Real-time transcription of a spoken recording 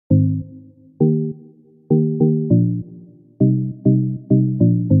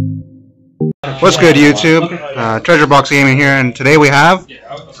What's good, YouTube? Treasure Box Gaming here, and today we have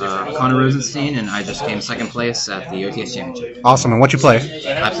Connor Rosenstein, and I just came second place at the OTS Championship. Awesome. And what you play?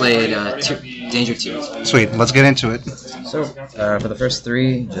 I played Danger 2. Sweet. Let's get into it. So, for the first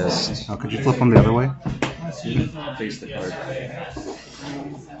three, just... Oh, could you flip them the other way? Face the card.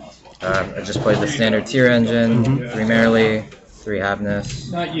 I just played the standard tier engine, 3 Merrily, 3 Havness,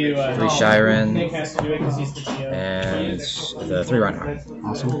 3 Shiren, and the 3 Reinhardt.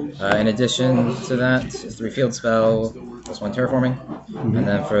 Awesome. In addition to that, 3 Field Spell, plus 1 Terraforming, and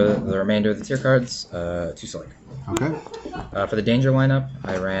then for the remainder of the tier cards, 2 Slick. Okay. For the Danger lineup,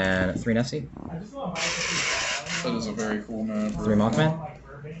 I ran 3 Nessie. That is a very cool map. 3 Mothman,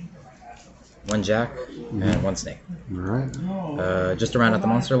 1 Jack, and 1 Snake. Alright. Just to round out the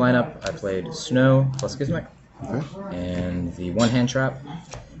monster lineup, I played Snow plus Gizmek. Okay. And the one-hand trap,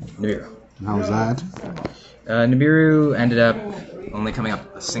 Nibiru. How was that? Nibiru ended up only coming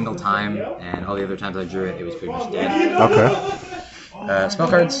up a single time, and all the other times I drew it, it was pretty much dead. Okay. Spell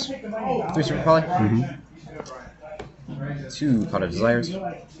cards, 3 Super Poly, 2 Pot of Desires,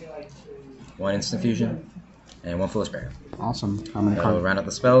 1 Instant Fusion, and 1 Foolish Barrier. Awesome. How many That'll cards? round out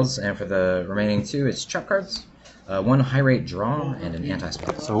the spells, and for the remaining 2, it's trap cards. 1 high rate draw and an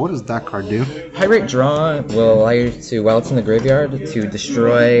anti-spell. So what does that card do? High rate draw will allow you to, while it's in the graveyard, to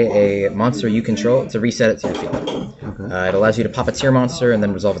destroy a monster you control to reset it to your field. Okay. It allows you to pop a tier monster and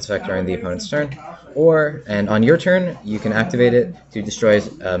then resolve its effect during the opponent's turn. And on your turn, you can activate it to destroy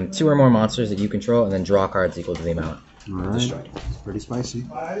 2 or more monsters that you control and then draw cards equal to the amount destroyed. It's pretty spicy.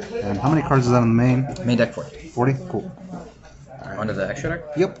 And how many cards is that on the main? Main deck 40. 40? Cool. Onto the extra deck.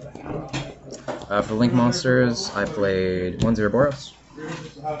 Yep. For Link monsters, I played 1 Zeroboros,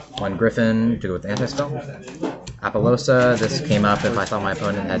 1 Griffin to go with the anti-spell, Apollosa, this came up if I thought my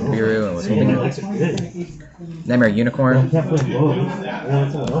opponent had Nibiru and was holding it, Nightmare Unicorn,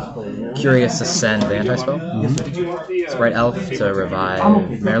 Curious Ascend, the anti-spell, Sprite Elf to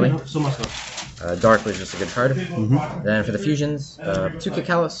revive Merrily, Dark was just a good card, then for the fusions, 2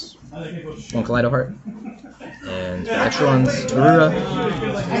 Kikalis, 1 Kaleido Heart, and for the extra ones, Garura,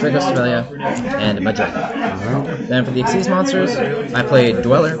 Draco Stavelia, and Madragon. Then for the Xyz monsters, I played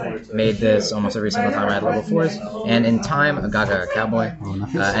Dweller, made this almost every single time I had level 4s, and in time, a Gaga Cowboy.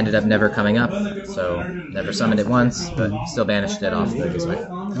 Ended up never coming up, so never summoned it once, but still banished it off the Gizmek.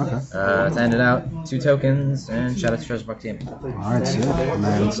 Okay. To end it out, 2 tokens, and shout out to Treasure Box Gaming. Alright, sick. And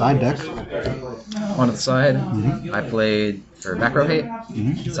then side deck. Onto the side, I played for back row hate,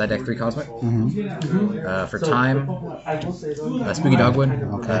 side deck 3 Cosmic. For time, Spooky Dogwood.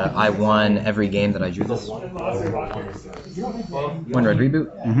 I won every game that I drew this. 1 Red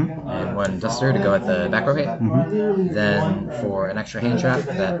Reboot, and 1 Duster to go at the back row hate. Then for an extra hand trap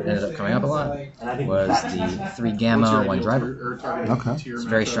that ended up coming up a lot was the 3 Gamma, 1 Driver. Okay. It's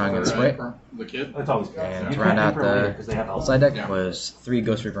very strong in Sprite. And to round out the side deck was 3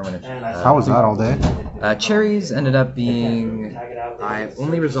 Ghost Reaper Miniatures. How was that all day? Cherries ended up being... I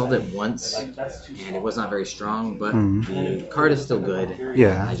only resolved it once, and it was not very strong, but the card is still good.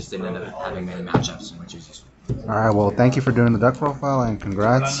 Yeah. I just didn't end up having many matchups, which is useful. Alright, well, thank you for doing the deck profile, and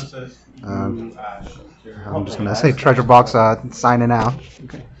congrats. I'm just going to say Treasure Box signing out.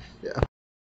 Okay.